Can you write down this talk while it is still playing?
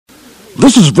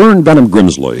This is Vern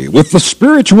Grimsley with the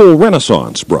Spiritual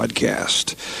Renaissance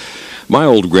broadcast. My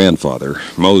old grandfather,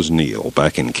 Mose Neal,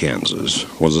 back in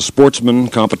Kansas, was a sportsman,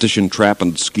 competition trap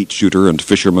and skeet shooter and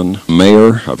fisherman,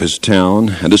 mayor of his town,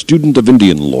 and a student of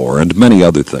Indian lore and many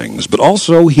other things. But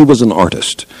also he was an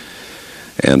artist.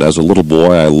 And as a little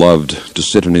boy, I loved to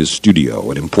sit in his studio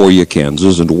in Emporia,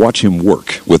 Kansas, and watch him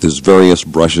work with his various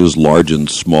brushes, large and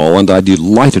small, and I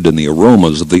delighted in the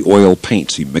aromas of the oil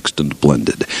paints he mixed and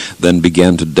blended, then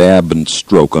began to dab and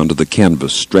stroke onto the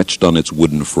canvas stretched on its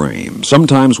wooden frame.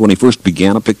 Sometimes when he first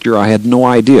began a picture, I had no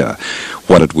idea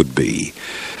what it would be.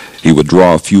 He would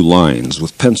draw a few lines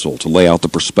with pencil to lay out the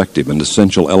perspective and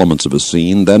essential elements of a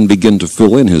scene, then begin to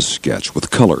fill in his sketch with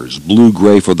colors,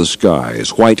 blue-gray for the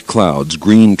skies, white clouds,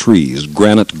 green trees,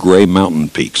 granite-gray mountain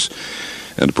peaks,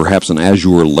 and perhaps an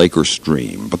azure lake or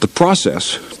stream. But the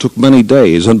process took many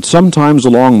days, and sometimes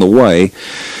along the way,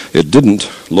 it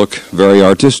didn't look very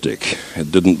artistic.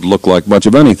 It didn't look like much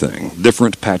of anything.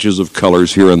 Different patches of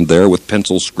colors here and there with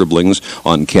pencil scribblings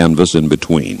on canvas in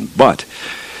between. But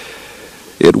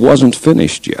it wasn't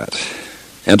finished yet.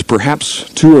 And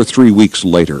perhaps 2 or 3 weeks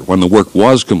later, when the work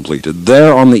was completed,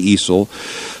 there on the easel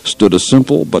stood a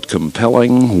simple but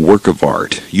compelling work of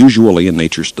art, usually a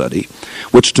nature study,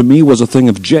 which to me was a thing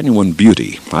of genuine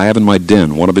beauty. I have in my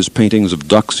den one of his paintings of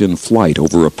ducks in flight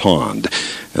over a pond,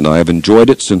 and I have enjoyed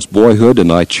it since boyhood,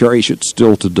 and I cherish it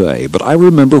still today. But I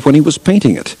remember when he was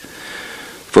painting it.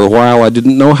 For a while, I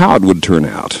didn't know how it would turn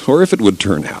out, or if it would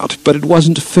turn out, but it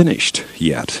wasn't finished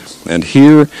yet. And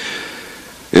here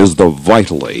is the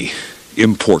vitally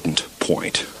important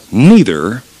point.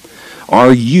 Neither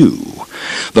are you.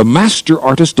 The master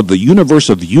artist of the universe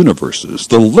of universes,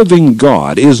 the living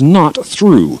God, is not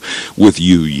through with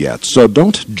you yet. So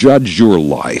don't judge your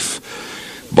life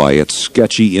by its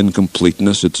sketchy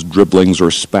incompleteness, its dribblings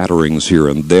or spatterings here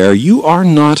and there. You are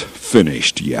not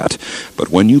finished yet. But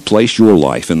when you place your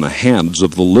life in the hands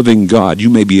of the living God, you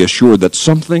may be assured that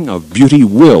something of beauty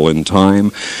will, in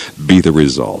time, be the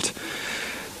result.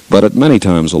 But at many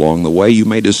times along the way, you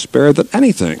may despair that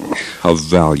anything of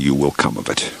value will come of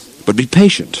it. But be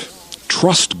patient.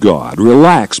 Trust God.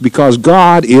 Relax, because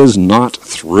God is not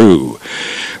through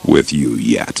with you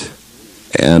yet.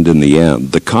 And in the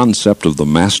end, the concept of the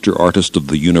master artist of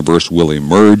the universe will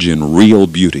emerge in real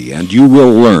beauty, and you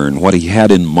will learn what he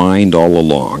had in mind all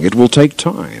along. It will take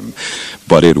time,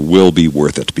 but it will be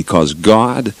worth it, because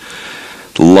God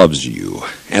loves you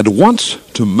and wants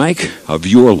to make of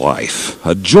your life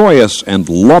a joyous and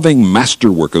loving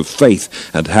masterwork of faith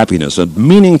and happiness and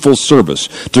meaningful service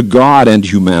to God and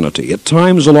humanity. At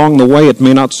times along the way, it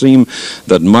may not seem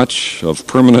that much of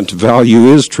permanent value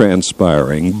is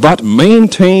transpiring, but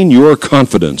maintain your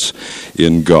confidence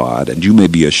in God, and you may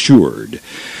be assured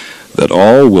that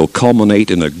all will culminate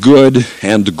in a good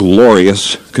and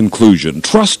glorious conclusion.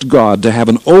 Trust God to have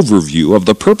an overview of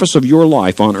the purpose of your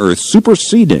life on earth,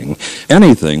 superseding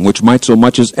anything which might so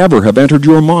much as ever have entered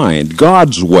your mind.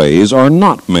 God's ways are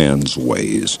not man's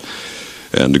ways,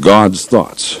 and God's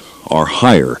thoughts are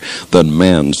higher than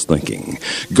man's thinking.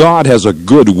 God has a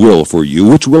good will for you,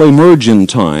 which will emerge in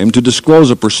time to disclose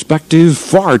a perspective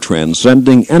far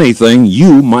transcending anything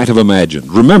you might have imagined.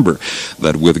 Remember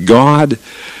that with God,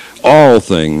 all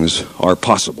things are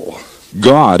possible.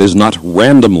 God is not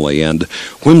randomly and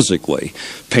whimsically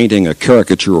painting a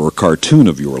caricature or cartoon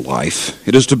of your life.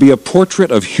 It is to be a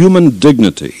portrait of human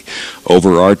dignity,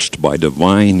 overarched by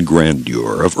divine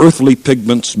grandeur, of earthly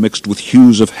pigments mixed with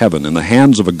hues of heaven, in the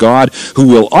hands of a God who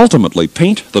will ultimately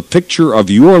paint the picture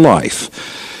of your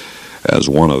life as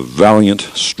one of valiant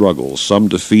struggles, some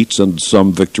defeats and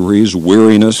some victories,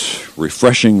 weariness,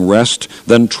 refreshing rest,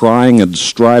 then trying and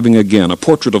striving again, a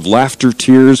portrait of laughter,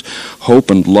 tears,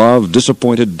 hope and love,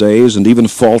 disappointed days, and even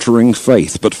faltering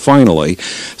faith, but finally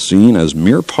seen as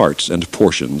mere parts and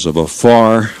portions of a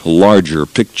far larger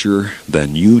picture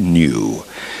than you knew.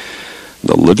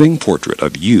 The living portrait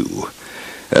of you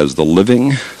as the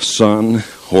living son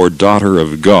or daughter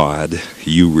of God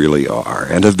you really are,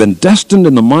 and have been destined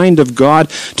in the mind of God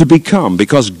to become,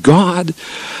 because God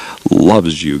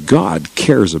loves you. God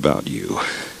cares about you.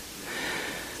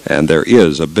 And there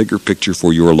is a bigger picture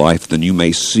for your life than you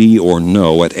may see or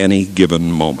know at any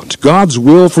given moment. God's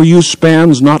will for you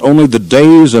spans not only the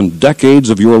days and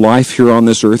decades of your life here on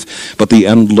this earth, but the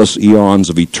endless eons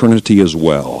of eternity as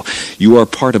well. You are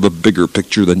part of a bigger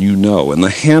picture than you know, in the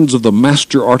hands of the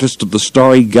master artist of the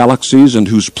starry galaxies, and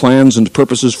whose plans and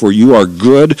purposes for you are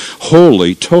good,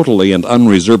 wholly, totally, and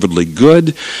unreservedly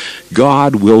good.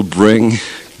 God will bring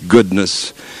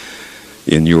goodness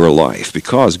in your life,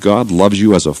 because God loves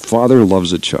you as a father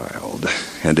loves a child.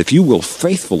 And if you will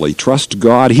faithfully trust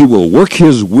God, He will work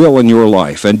His will in your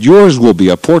life, and yours will be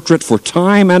a portrait for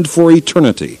time and for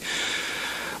eternity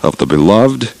of the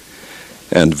beloved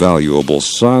and valuable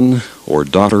son or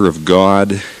daughter of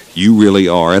God you really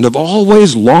are, and have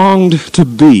always longed to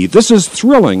be. This is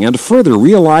thrilling, and further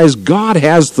realize God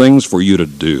has things for you to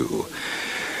do.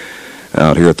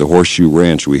 Out here at the Horseshoe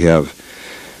Ranch, we have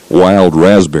wild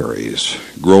raspberries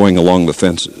growing along the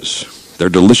fences. They're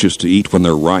delicious to eat when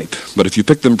they're ripe, but if you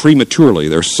pick them prematurely,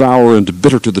 they're sour and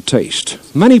bitter to the taste.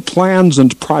 Many plans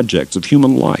and projects of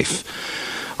human life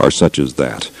are such as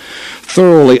that,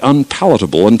 thoroughly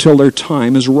unpalatable until their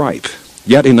time is ripe.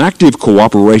 Yet in active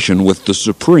cooperation with the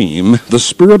Supreme, the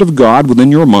Spirit of God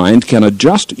within your mind can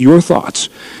adjust your thoughts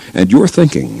and your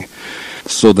thinking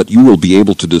so that you will be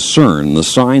able to discern the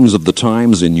signs of the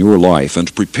times in your life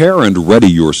and prepare and ready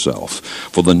yourself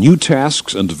for the new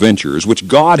tasks and ventures which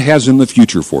God has in the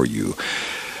future for you.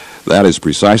 That is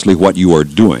precisely what you are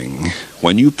doing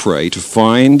when you pray to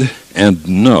find and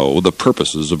know the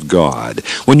purposes of God.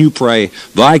 When you pray,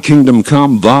 "Thy kingdom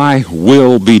come, thy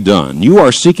will be done," you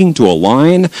are seeking to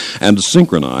align and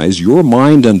synchronize your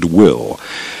mind and will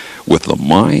with the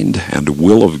mind and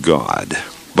will of God,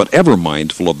 but ever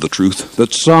mindful of the truth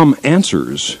that some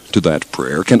answers to that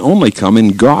prayer can only come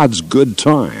in God's good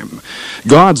time.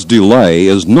 God's delay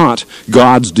is not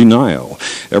God's denial.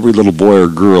 Every little boy or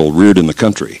girl reared in the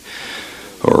country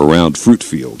or around fruit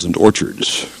fields and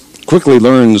orchards quickly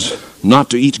learns not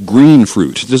to eat green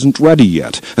fruit. It isn't ready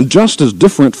yet. And just as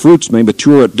different fruits may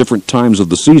mature at different times of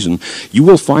the season, you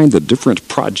will find that different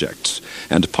projects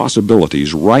and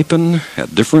possibilities ripen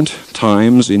at different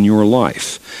times in your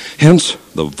life. Hence,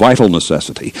 the vital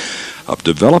necessity of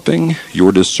developing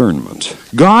your discernment.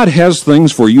 God has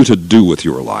things for you to do with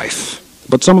your life,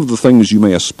 but some of the things you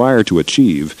may aspire to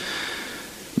achieve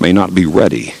may not be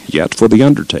ready yet for the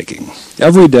undertaking.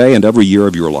 Every day and every year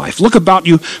of your life, look about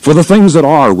you for the things that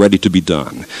are ready to be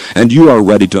done, and you are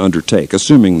ready to undertake,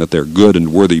 assuming that they're good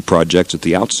and worthy projects at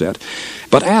the outset.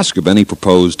 But ask of any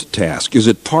proposed task, is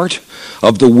it part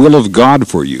of the will of God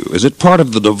for you? Is it part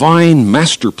of the divine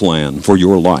master plan for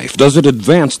your life? Does it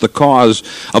advance the cause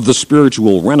of the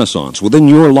spiritual renaissance within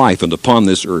your life and upon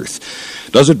this earth?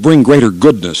 Does it bring greater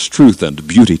goodness, truth, and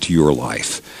beauty to your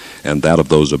life and that of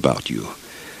those about you?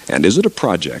 And is it a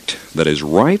project that is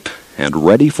ripe and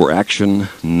ready for action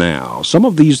now? Some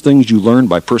of these things you learn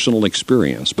by personal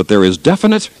experience, but there is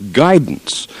definite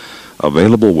guidance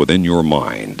available within your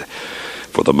mind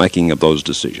for the making of those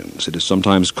decisions. It is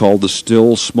sometimes called the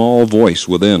still small voice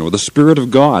within, or the Spirit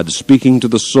of God speaking to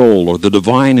the soul, or the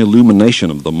divine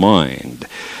illumination of the mind.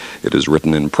 It is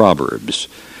written in Proverbs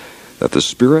that the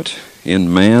Spirit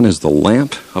in man is the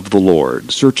lamp of the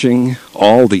Lord, searching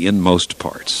all the inmost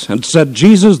parts. And said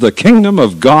Jesus, the kingdom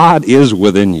of God is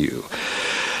within you.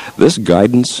 This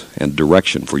guidance and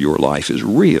direction for your life is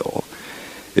real.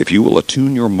 If you will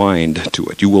attune your mind to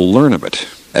it, you will learn of it.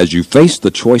 As you face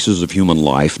the choices of human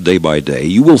life day by day,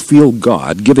 you will feel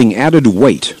God giving added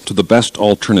weight to the best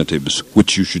alternatives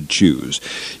which you should choose.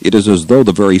 It is as though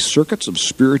the very circuits of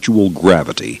spiritual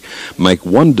gravity make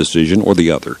one decision or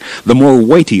the other, the more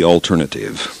weighty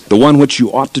alternative, the one which you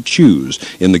ought to choose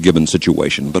in the given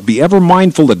situation. But be ever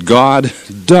mindful that God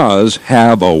does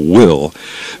have a will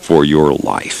for your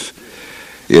life.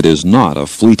 It is not a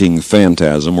fleeting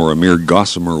phantasm or a mere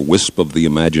gossamer wisp of the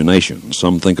imagination.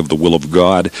 Some think of the will of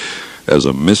God as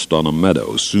a mist on a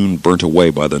meadow, soon burnt away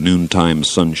by the noontime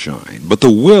sunshine. But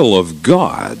the will of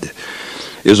God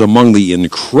is among the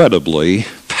incredibly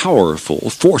powerful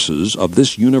forces of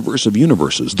this universe of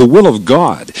universes. The will of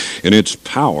God, in its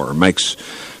power, makes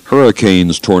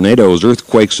hurricanes, tornadoes,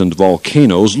 earthquakes, and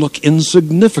volcanoes look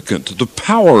insignificant. The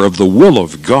power of the will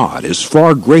of God is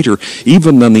far greater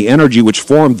even than the energy which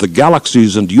formed the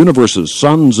galaxies and universes,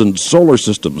 suns and solar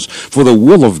systems. For the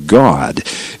will of God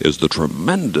is the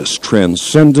tremendous,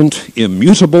 transcendent,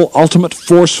 immutable, ultimate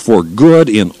force for good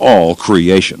in all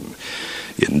creation,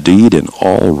 indeed in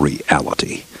all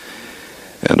reality.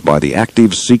 And by the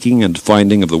active seeking and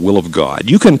finding of the will of God,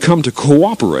 you can come to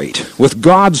cooperate with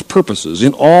God's purposes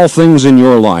in all things in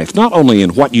your life, not only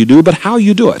in what you do, but how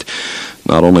you do it.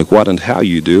 Not only what and how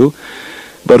you do,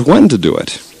 but when to do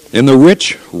it, in the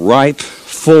rich, ripe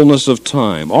fullness of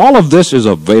time. All of this is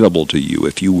available to you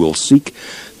if you will seek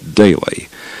daily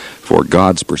for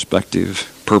God's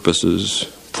perspective,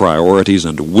 purposes, priorities,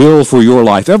 and will for your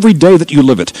life every day that you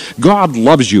live it. God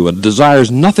loves you and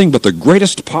desires nothing but the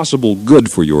greatest possible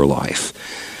good for your life.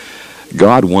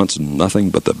 God wants nothing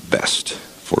but the best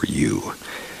for you.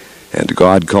 And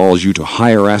God calls you to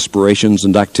higher aspirations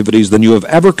and activities than you have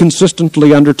ever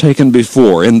consistently undertaken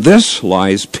before. In this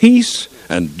lies peace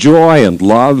and joy and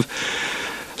love,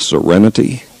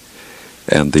 serenity,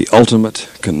 and the ultimate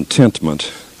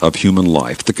contentment of human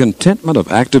life. The contentment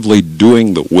of actively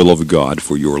doing the will of God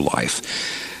for your life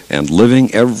and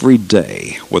living every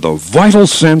day with a vital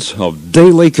sense of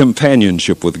daily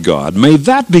companionship with God. May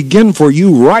that begin for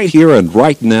you right here and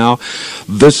right now,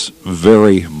 this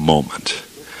very moment.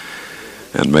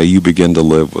 And may you begin to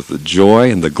live with the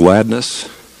joy and the gladness,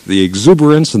 the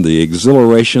exuberance and the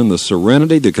exhilaration, the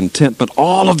serenity, the contentment,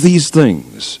 all of these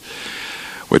things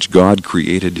which God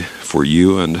created for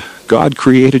you and God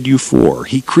created you for.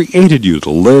 He created you to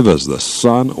live as the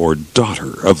son or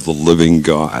daughter of the living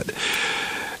God.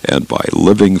 And by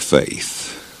living faith,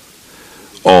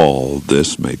 all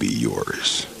this may be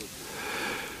yours.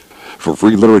 For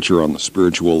free literature on the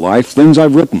spiritual life, things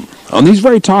I've written on these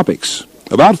very topics,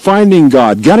 about finding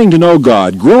God, getting to know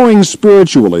God, growing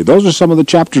spiritually. Those are some of the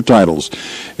chapter titles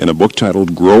in a book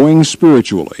titled Growing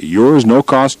Spiritually. Yours, no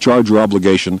cost, charge, or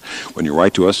obligation when you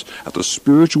write to us at the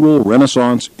Spiritual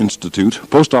Renaissance Institute,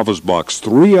 Post Office Box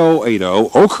 3080,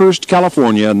 Oakhurst,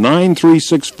 California,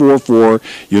 93644,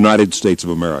 United States of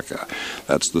America.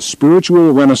 That's the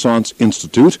Spiritual Renaissance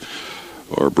Institute,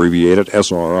 or abbreviated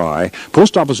SRI,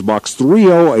 Post Office Box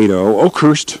 3080,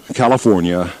 Oakhurst,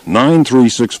 California,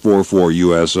 93644,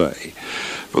 USA.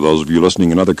 For those of you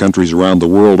listening in other countries around the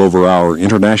world over our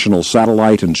international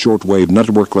satellite and shortwave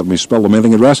network, let me spell the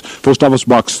mailing address. Post Office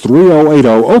Box 3080,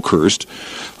 Oakhurst,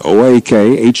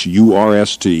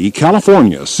 Oakhurst,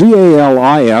 California, California,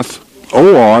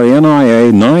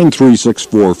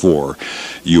 93644,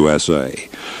 USA.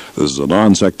 This is a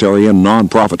non-sectarian,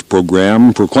 non-profit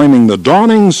program proclaiming the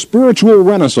dawning spiritual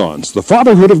renaissance, the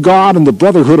fatherhood of God and the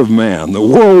brotherhood of man, the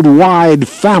worldwide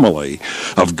family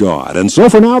of God. And so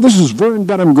for now, this is Vern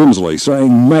Grimsley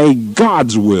saying, may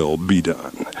God's will be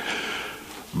done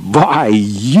by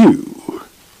you.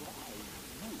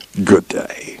 Good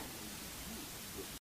day.